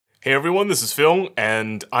Hey everyone, this is Phil,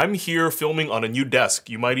 and I'm here filming on a new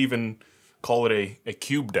desk. You might even call it a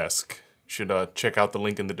cube desk. You should check out the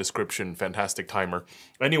link in the description, fantastic timer.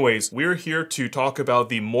 Anyways, we're here to talk about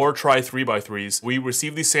the MoreTry 3x3s. We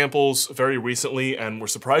received these samples very recently, and we're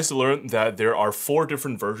surprised to learn that there are 4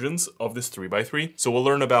 different versions of this 3x3. So we'll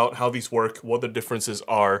learn about how these work, what the differences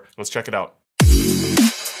are. Let's check it out.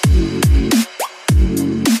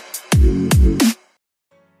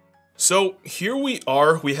 So here we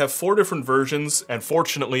are, we have 4 different versions, and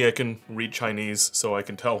fortunately I can read Chinese so I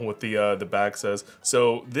can tell what the bag says.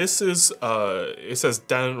 So this is, it says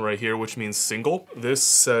Dan right here, which means single. This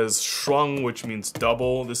says Shuang, which means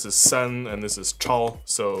double. This is San, and this is Chao.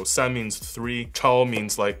 So San means 3, Chao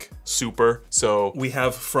means like super. So we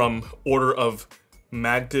have from order of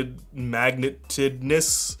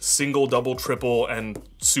magnetedness, single, double, triple, and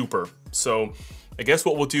super. So I guess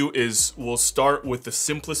what we'll do is we'll start with the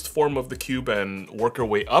simplest form of the cube and work our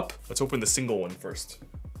way up. Let's open the single one first.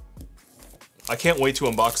 I can't wait to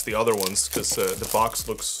unbox the other ones because the box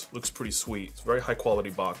looks pretty sweet. It's a very high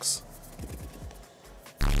quality box.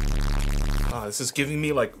 This is giving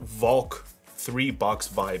me like Valk 3 box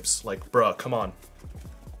vibes. Like, bruh, come on.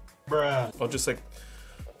 Bruh. I'll just like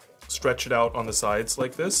stretch it out on the sides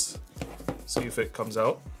like this. See if it comes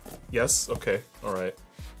out. Yes, okay, all right.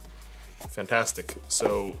 Fantastic.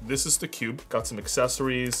 So this is the cube. Got some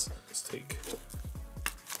accessories. Let's take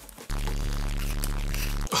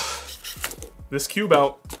this cube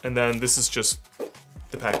out, and then this is just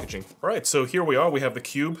the packaging. All right, so here we are. We have the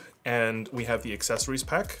cube and we have the accessories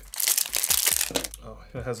pack. Oh,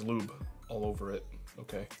 it has lube all over it.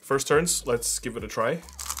 Okay. First turns, let's give it a try.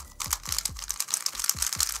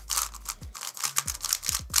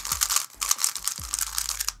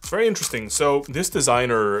 Very interesting. So this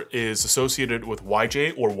designer is associated with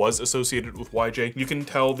YJ, or was associated with YJ. You can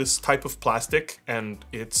tell this type of plastic and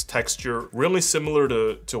its texture really similar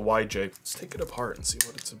to YJ. Let's take it apart and see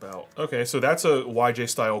what it's about. Okay, so that's a YJ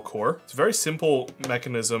style core. It's a very simple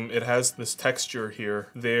mechanism. It has this texture here.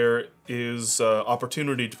 There is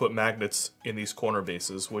opportunity to put magnets in these corner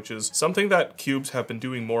bases, which is something that cubes have been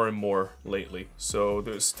doing more and more lately. So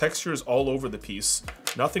there's textures all over the piece.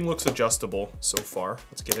 Nothing looks adjustable so far.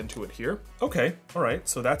 Let's get into it here. Okay, all right,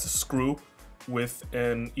 so that's a screw with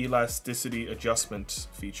an elasticity adjustment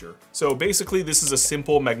feature. So basically this is a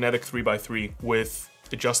simple magnetic 3x3 with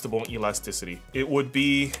adjustable elasticity. It would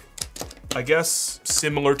be, I guess,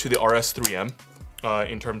 similar to the RS3M.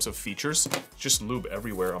 In terms of features. Just lube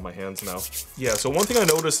everywhere on my hands now. Yeah, so one thing I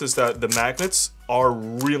noticed is that the magnets are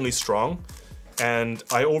really strong and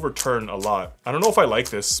I overturn a lot. I don't know if I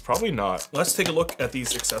like this, probably not. Let's take a look at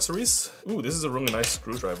these accessories. Ooh, this is a really nice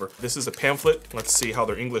screwdriver. This is a pamphlet. Let's see how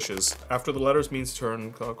their English is. After the letters means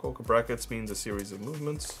turn, brackets means a series of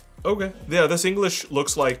movements. Okay, yeah, this English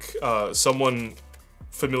looks like someone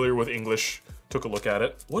familiar with English took a look at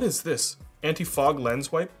it. What is this? Anti-fog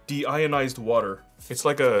lens wipe, deionized water. It's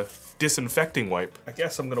like a disinfecting wipe. I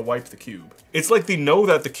guess I'm gonna wipe the cube. It's like they know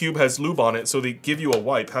that the cube has lube on it, so they give you a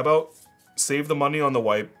wipe. How about save the money on the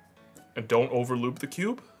wipe and don't over lube the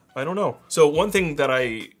cube? I don't know. So one thing that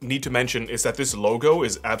I need to mention is that this logo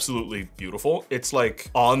is absolutely beautiful. It's like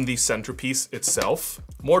on the centerpiece itself.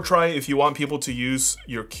 MoreTry, if you want people to use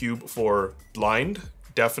your cube for blind,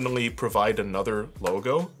 definitely provide another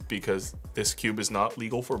logo because this cube is not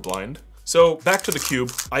legal for blind. So back to the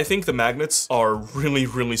cube, I think the magnets are really,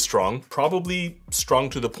 really strong. Probably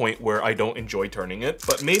strong to the point where I don't enjoy turning it,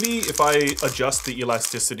 but maybe if I adjust the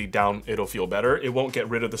elasticity down, it'll feel better. It won't get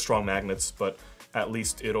rid of the strong magnets, but at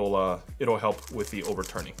least it'll help with the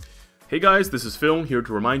overturning. Hey guys, this is Phil, here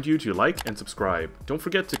to remind you to like and subscribe. Don't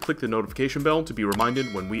forget to click the notification bell to be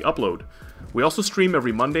reminded when we upload. We also stream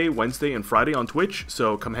every Monday, Wednesday, and Friday on Twitch,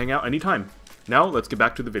 so come hang out anytime. Now let's get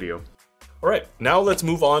back to the video. All right, now let's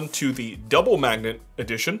move on to the double magnet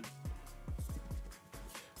edition.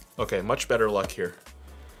 Okay, much better luck here.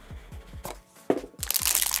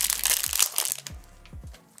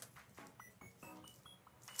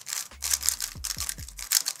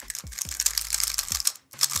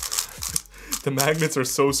 The magnets are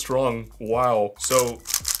so strong. Wow. So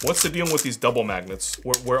what's the deal with these double magnets?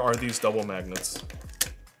 Where are these double magnets?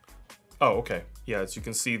 Oh, okay. Yeah, as you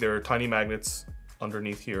can see, there are tiny magnets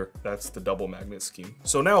underneath here. That's the double magnet scheme.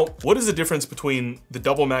 So now, what is the difference between the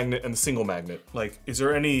double magnet and the single magnet? Like, is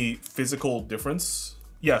there any physical difference?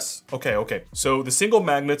 Yes, okay. So the single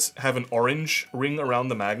magnets have an orange ring around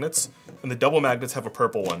the magnets, and the double magnets have a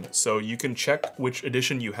purple one. So you can check which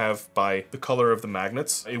edition you have by the color of the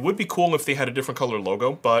magnets. It would be cool if they had a different color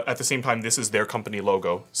logo, but at the same time, this is their company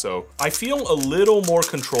logo. So I feel a little more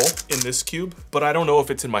control in this cube, but I don't know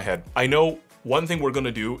if it's in my head. I know one thing we're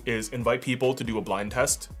gonna do is invite people to do a blind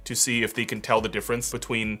test to see if they can tell the difference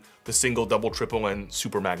between the single, double, triple, and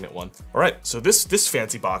super magnet one. All right, so this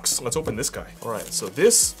fancy box, let's open this guy. All right, so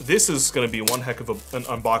this is gonna be one heck of an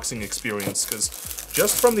unboxing experience, because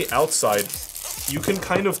just from the outside, you can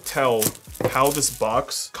kind of tell how this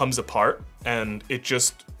box comes apart, and it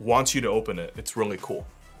just wants you to open it. It's really cool.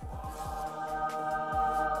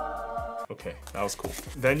 Okay, that was cool.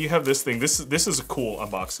 Then you have this thing. This is a cool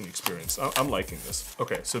unboxing experience. I'm liking this.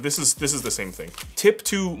 Okay, so this is the same thing. Tip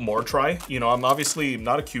to MoreTry. You know, I'm obviously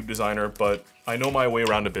not a cube designer, but I know my way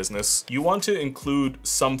around a business. You want to include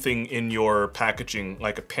something in your packaging,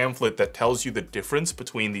 like a pamphlet that tells you the difference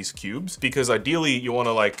between these cubes, because ideally you want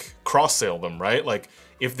to like cross-sell them, right? Like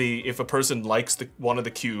if a person likes one of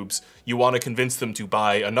the cubes, you want to convince them to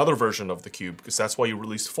buy another version of the cube, because that's why you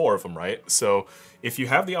released 4 of them, right? So if you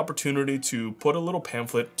have the opportunity to put a little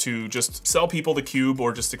pamphlet to just sell people the cube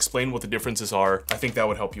or just explain what the differences are, I think that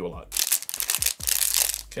would help you a lot.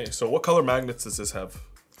 Okay, so what color magnets does this have?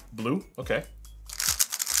 Blue? Okay.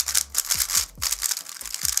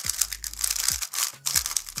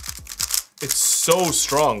 It's so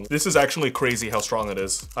strong. This is actually crazy how strong it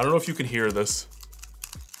is. I don't know if you can hear this.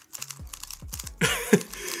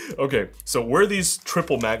 Okay, so where are these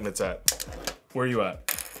triple magnets at? Where are you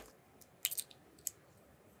at?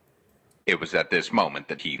 It was at this moment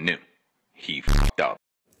that he knew. He f***ed up.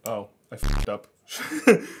 Oh, I f***ed up.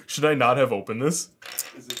 Should I not have opened this?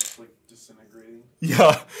 Is it just like disintegrating?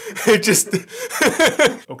 Yeah, it just...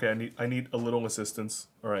 Okay, I need a little assistance.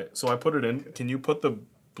 All right, so I put it in. Can you put the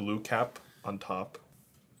blue cap on top?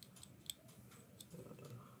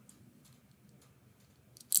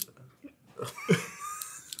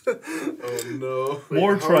 Oh no.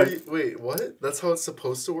 MoreTry. Wait, what? That's how it's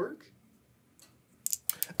supposed to work?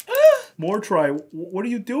 MoreTry, what are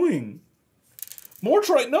you doing?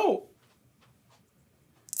 MoreTry, no!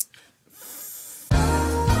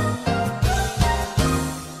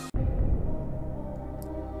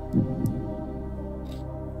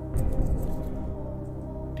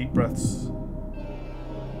 Deep breaths.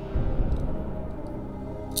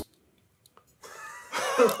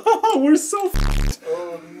 We're so f***ed.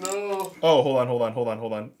 Oh no. Oh,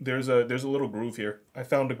 hold on. There's a little groove here. I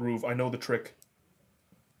found a groove. I know the trick.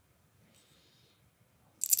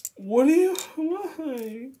 What do you...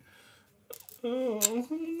 Why? Oh,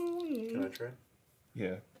 no. Can I try?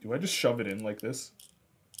 Yeah. Do I just shove it in like this?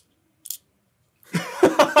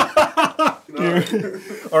 No.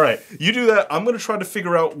 All right, you do that. I'm gonna try to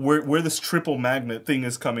figure out where this triple magnet thing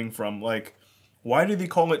is coming from. Like, why do they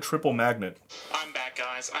call it triple magnet? I'm back,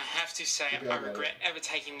 guys. I have to say, I regret ever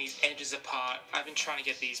taking these edges apart. I've been trying to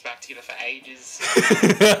get these back together for ages.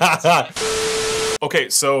 Okay,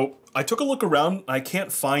 so I took a look around. I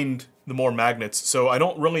can't find the more magnets, so I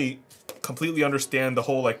don't really completely understand the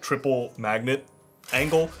whole like triple magnet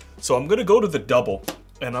angle. So I'm gonna go to the double,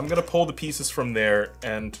 and I'm gonna pull the pieces from there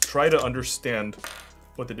and try to understand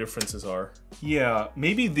what the differences are. Yeah,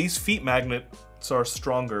 maybe these feet magnets are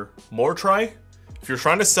stronger. MoreTry? If you're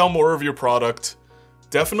trying to sell more of your product,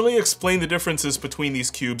 definitely explain the differences between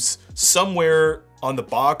these cubes somewhere on the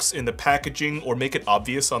box, in the packaging, or make it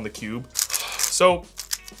obvious on the cube. So,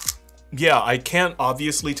 yeah, I can't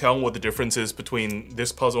obviously tell what the difference is between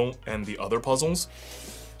this puzzle and the other puzzles.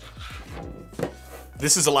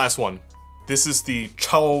 This is the last one. This is the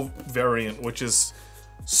Chao variant, which is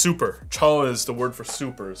super. Chao is the word for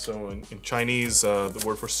super, so in Chinese, the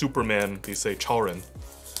word for Superman, they say Chaoren,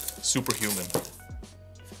 superhuman.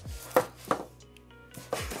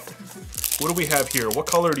 What do we have here? What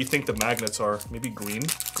color do you think the magnets are? Maybe green?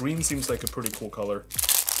 Green seems like a pretty cool color.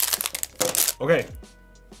 Okay,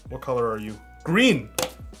 what color are you? Green!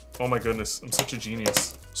 Oh my goodness, I'm such a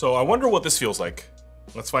genius. So I wonder what this feels like.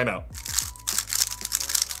 Let's find out.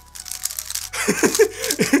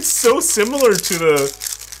 It's so similar to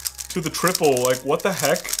the triple, like what the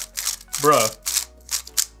heck? Bruh.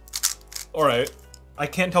 Alright, I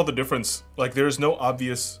can't tell the difference. Like there's no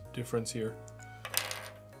obvious difference here.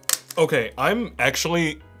 Okay, I'm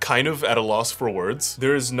actually kind of at a loss for words.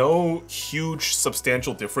 There is no huge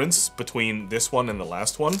substantial difference between this one and the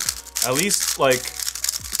last one. At least, like,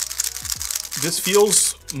 this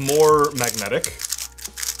feels more magnetic.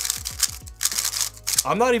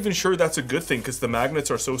 I'm not even sure that's a good thing because the magnets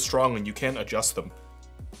are so strong and you can't adjust them.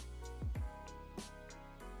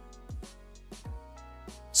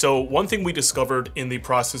 So one thing we discovered in the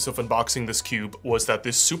process of unboxing this cube was that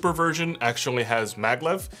this super version actually has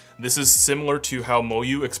maglev. This is similar to how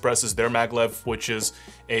Moyu expresses their maglev, which is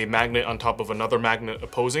a magnet on top of another magnet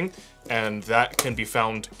opposing, and that can be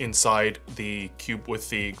found inside the cube with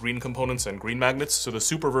the green components and green magnets. So the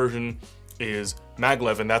super version is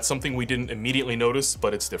maglev, and that's something we didn't immediately notice,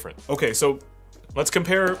 but it's different. Okay, so let's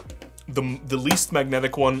compare the least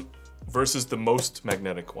magnetic one versus the most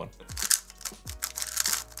magnetic one.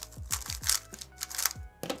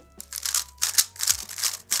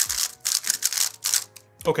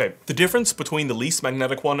 Okay, the difference between the least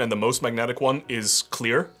magnetic one and the most magnetic one is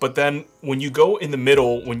clear, but then when you go in the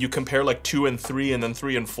middle, when you compare like 2 and 3 and then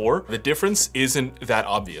 3 and 4, the difference isn't that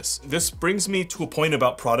obvious. This brings me to a point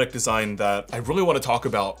about product design that I really want to talk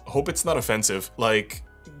about. Hope it's not offensive. Like,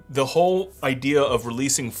 the whole idea of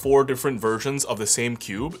releasing 4 different versions of the same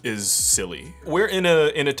cube is silly. We're in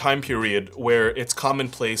a time period where it's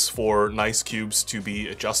commonplace for nice cubes to be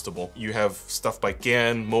adjustable. You have stuff by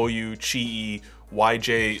Gan, Moyu, Chi,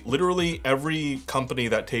 YJ, literally every company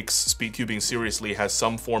that takes speed cubing seriously has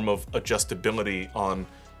some form of adjustability on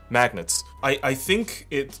magnets. I think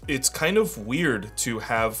it's kind of weird to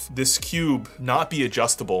have this cube not be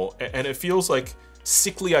adjustable, and it feels like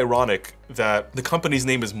sickly ironic that the company's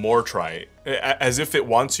name is MoreTry, as if it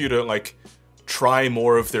wants you to like try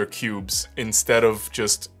more of their cubes instead of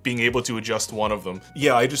just being able to adjust one of them.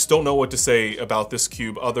 Yeah, I just don't know what to say about this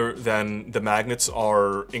cube other than the magnets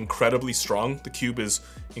are incredibly strong. The cube is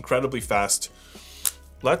incredibly fast.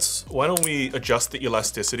 Why don't we adjust the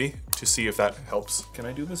elasticity to see if that helps? Can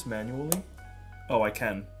I do this manually? Oh, I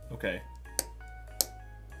can. Okay.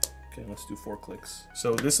 Okay, let's do 4 clicks.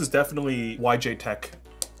 So this is definitely YJ Tech.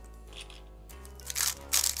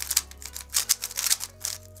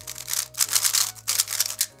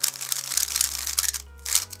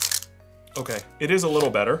 Okay, it is a little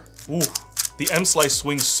better. Ooh, the M slice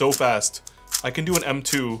swings so fast. I can do an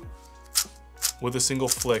M2 with a single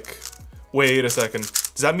flick. Wait a second.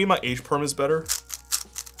 Does that mean my H-perm is better?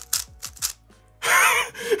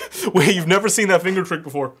 Wait, you've never seen that finger trick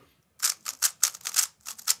before.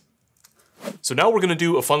 So now we're gonna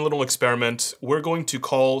do a fun little experiment. We're going to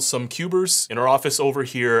call some cubers in our office over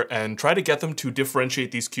here and try to get them to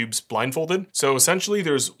differentiate these cubes blindfolded. So essentially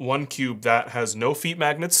there's one cube that has no feet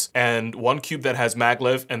magnets and one cube that has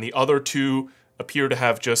maglev, and the other 2 appear to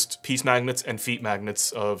have just piece magnets and feet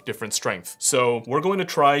magnets of different strength. So we're going to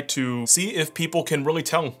try to see if people can really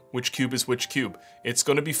tell which cube is which cube. It's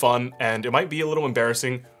gonna be fun and it might be a little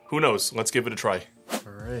embarrassing. Who knows? Let's give it a try.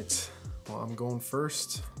 All right. Well, I'm going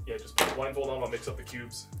first. Yeah, just put the blindfold on, I'll mix up the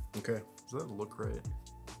cubes. Okay. Does that look right?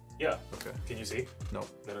 Yeah. Okay. Can you see? No.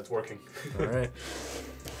 Then it's working. All right.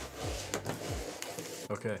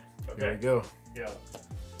 Okay. Okay. Here we go. Yeah.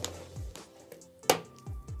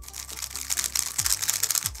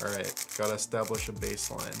 All right. Gotta establish a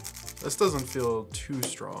baseline. This doesn't feel too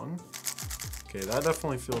strong. Okay, that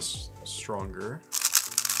definitely feels stronger.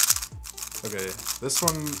 Okay, this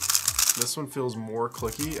one feels more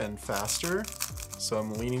clicky and faster. So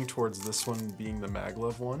I'm leaning towards this one being the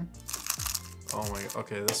maglev one. Oh my,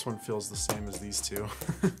 okay, this one feels the same as these 2.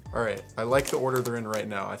 All right, I like the order they're in right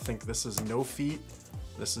now. I think this is no feet.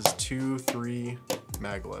 This is 2, 3,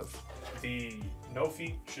 maglev. The no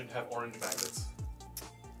feet should have orange magnets.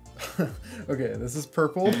 Okay, this is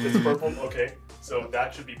purple. It's purple, okay. So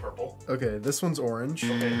that should be purple. Okay, this one's orange.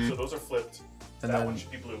 Okay, so those are flipped. And that then, one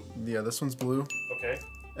should be blue. Yeah, this one's blue. Okay.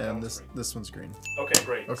 And this one's green. Okay,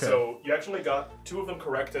 great. Okay. So you actually got 2 of them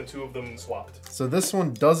correct and 2 of them swapped. So this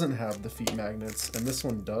one doesn't have the feet magnets, and this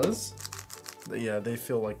one does. Yeah, they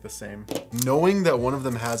feel like the same. Knowing that one of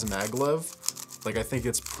them has maglev, like I think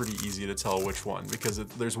it's pretty easy to tell which one, because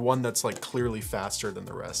there's one that's like clearly faster than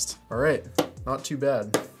the rest. All right, not too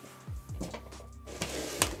bad.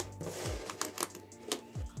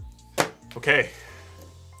 Okay.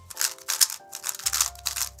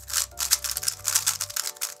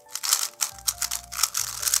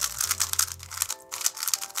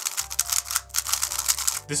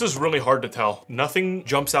 This is really hard to tell. Nothing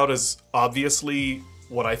jumps out as obviously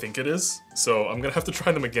what I think it is, so I'm gonna have to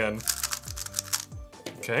try them again.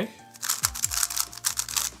 Okay.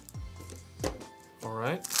 All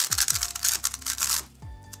right.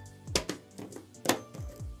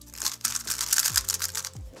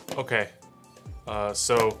 Okay.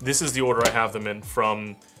 So this is the order I have them in,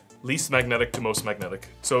 from least magnetic to most magnetic.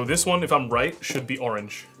 So this one, if I'm right, should be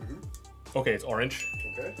orange. Okay, it's orange.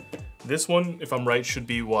 Okay. This one, if I'm right, should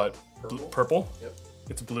be what? Purple. Purple? Yep.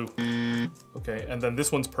 It's blue. Okay, and then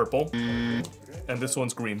this one's purple. Okay. And this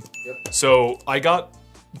one's green. Yep. So I got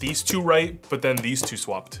these 2 right, but then these 2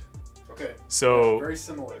 swapped. Okay. So Very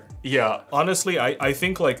similar. yeah, honestly, I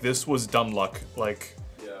think like this was dumb luck. Like,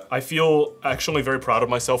 Yeah. I feel actually very proud of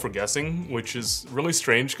myself for guessing, which is really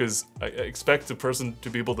strange because I expect a person to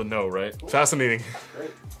be able to know, right? Cool. Fascinating.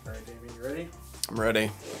 Great. All right, Damien, you ready? I'm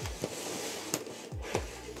ready.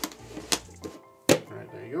 All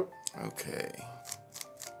right, there you go. Okay.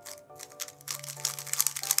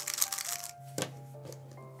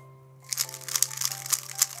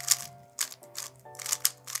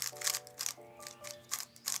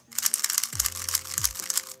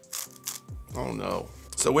 Oh no.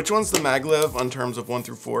 So which one's the maglev on terms of 1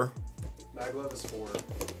 through 4? Maglev is 4.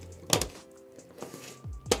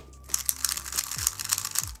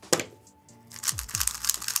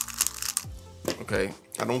 Okay,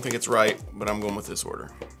 I don't think it's right, but I'm going with this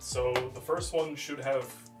order. So the first one should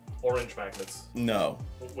have orange magnets. No.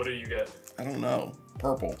 What do you get? I don't know.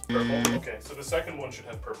 Purple. Purple? Okay, so the second one should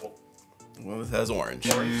have purple. Well, it has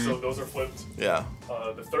orange. Orange, so those are flipped. Yeah.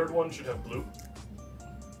 The third one should have blue.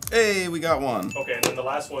 Hey, we got one. Okay, and then the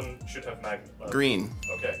last one should have Green.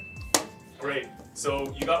 Okay, great.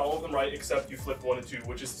 So you got all of them right except you flipped 1 and 2,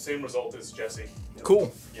 which is the same result as Jesse.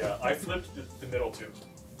 Cool. Yeah, I flipped the middle 2.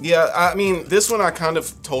 Yeah, I mean, this one I kind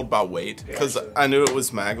of told by weight because I knew it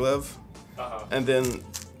was maglev. And then,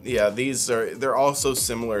 yeah, they're all so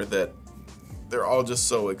similar that they're all just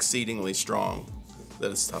so exceedingly strong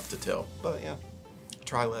that it's tough to tell. But yeah,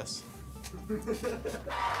 try less.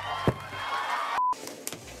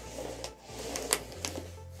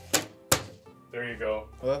 There you go.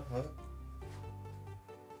 What?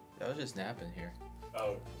 I was just napping here.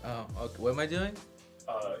 Oh. Oh, okay. What am I doing?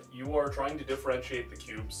 You are trying to differentiate the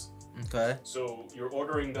cubes. Okay. So you're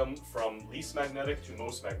ordering them from least magnetic to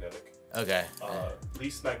most magnetic. Okay.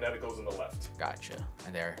 Least magnetic goes on the left. Gotcha.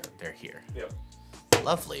 And they're here. Yep.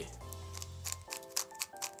 Lovely.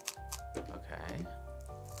 Okay.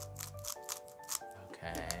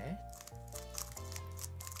 Okay.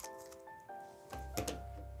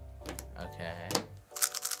 Okay.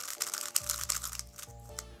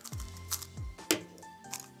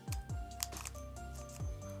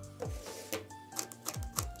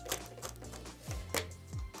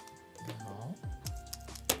 No.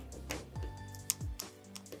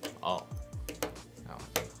 Oh. No.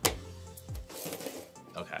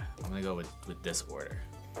 Okay, I'm gonna go with this order.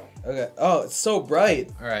 Okay. Oh, it's so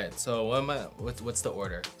bright. All right. So what am I? What's the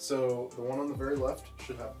order? So the one on the very left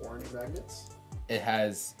should have orange magnets. It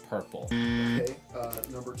has purple. Okay.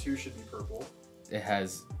 Number 2 should be purple. It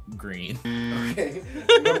has green. Okay.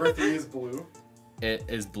 Number 3 is blue. It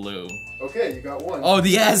is blue. Okay, you got 1. Oh,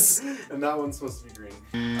 yes! And that one's supposed to be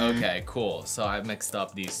green. Okay, cool. So I mixed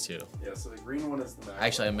up these two. Yeah, so the green one is the magnet.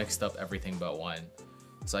 Actually, I mixed up everything but one.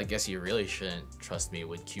 So I guess you really shouldn't trust me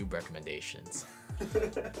with cube recommendations.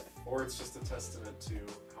 Or it's just a testament to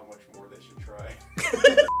how much more they should try.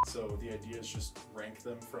 So the idea is just rank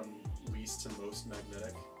them from least to most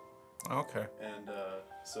magnetic. Okay. And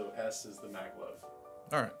so S is the maglev.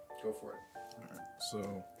 All right. Go for it. All right.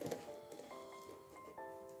 So.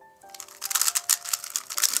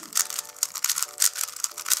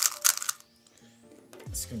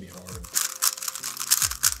 It's gonna be hard.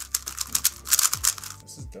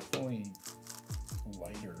 This is definitely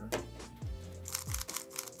lighter.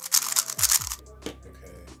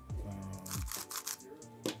 Okay.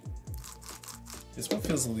 This one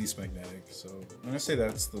feels the least magnetic, so I'm gonna say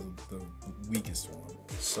that's the weakest one.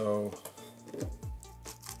 So.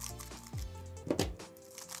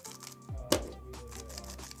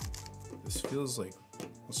 This feels like,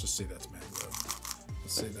 let's just say that's maglev.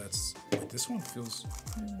 Let's say that's, like, this one feels,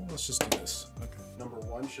 let's just do this. Okay. Number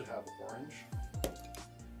 1 should have orange.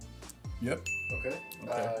 Yep. Okay.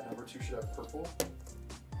 Okay. Number 2 should have purple.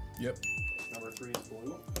 Yep. Number 3 is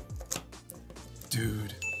blue.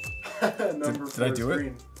 Dude. Number 4 did I is do it?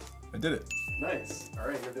 green. I did it. Nice. All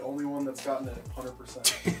right, you're the only one that's gotten it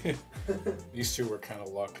 100%. These two were kind of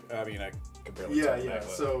luck. I mean, I could barely Yeah, tell yeah. that,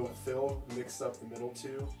 but- So Phil mixed up the middle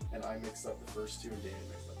 2, and I mixed up the first 2, and Danny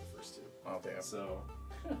mixed up the first 2. Oh, damn. So,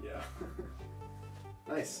 yeah.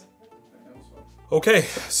 Nice. Okay,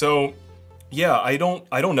 so yeah, I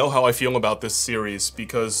don't know how I feel about this series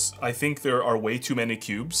because I think there are way too many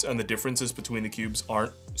cubes and the differences between the cubes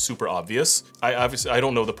aren't super obvious. I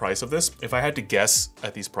don't know the price of this. If I had to guess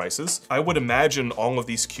at these prices, I would imagine all of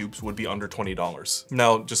these cubes would be under $20.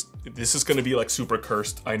 Now, this is gonna be like super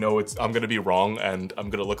cursed. I know I'm gonna be wrong and I'm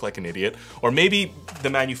gonna look like an idiot. Or maybe the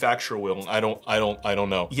manufacturer will. I don't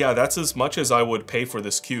know. Yeah, that's as much as I would pay for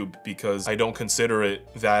this cube because I don't consider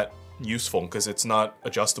it that useful because it's not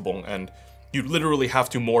adjustable and you literally have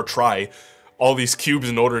to MoreTry all these cubes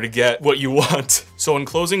in order to get what you want. So in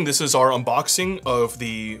closing, this is our unboxing of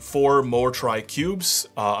the 4 MoreTry cubes.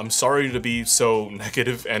 I'm sorry to be so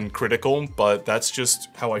negative and critical, but that's just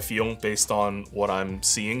how I feel based on what I'm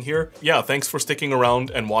seeing here. Yeah, thanks for sticking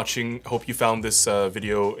around and watching. Hope you found this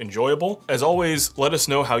video enjoyable. As always, let us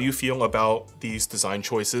know how you feel about these design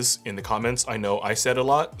choices in the comments. I know I said a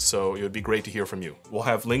lot, so it would be great to hear from you. We'll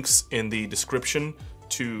have links in the description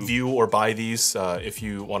to view or buy these if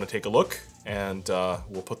you want to take a look, and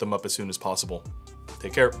we'll put them up as soon as possible.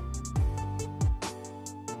 Take care.